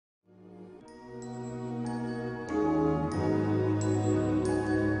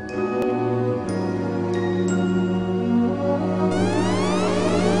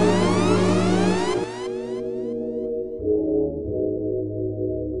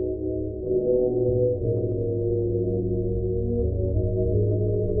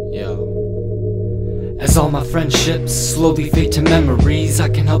As all my friendships slowly fade to memories, I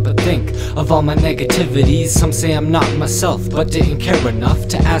can't help but think of all my negativities. Some say I'm not myself, but didn't care enough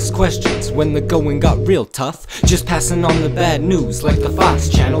to ask questions when the going got real tough. Just passing on the bad news like the Fox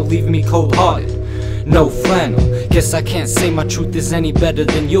channel, leaving me cold-hearted, no flannel. Guess I can't say my truth is any better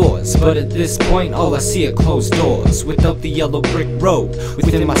than yours, but at this point all I see are closed doors. Without the yellow brick road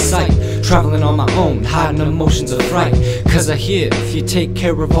within my sight, traveling on my own, hiding emotions of fright. Cause I hear if you take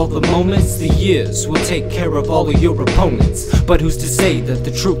care of all the moments, the years will take care of all of your opponents. But who's to say that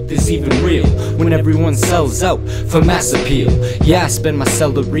the truth is even real when everyone sells out for mass appeal? Yeah, I spend my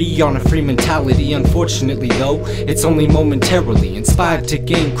celery on a free mentality. Unfortunately though, it's only momentarily inspired to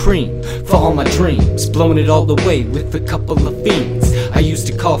gain cream for all my dreams, blowing it all away with a couple of fiends I used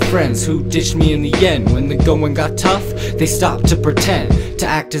to call friends who ditched me in the end. When the going got tough, they stopped to pretend to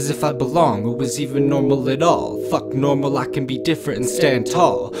act as if I belong or was even normal at all. Fuck normal, I can be different and stand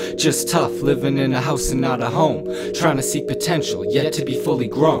tall. Just tough, living in a house and not a home, trying to seek potential, yet to be fully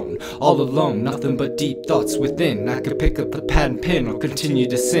grown. All alone, nothing but deep thoughts within. I could pick up a pad and pen or continue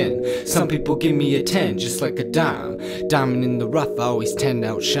to sin. Some people give me a 10, just like a dime. Diamond in the rough, I always tend to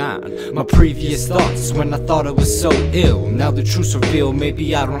outshine my previous thoughts when I thought I was so ill. Now the truth's revealed,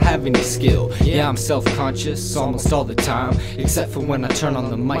 maybe I don't have any skill. Yeah, I'm self-conscious almost all the time, except for when I turn on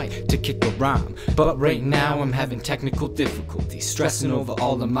the mic to kick a rhyme. But right now I'm having technical difficulties, stressing over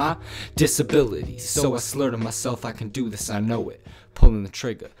all of my disabilities. So I slur to myself, I can do this, I know it. Pulling the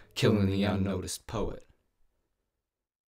trigger, killing the unnoticed poet.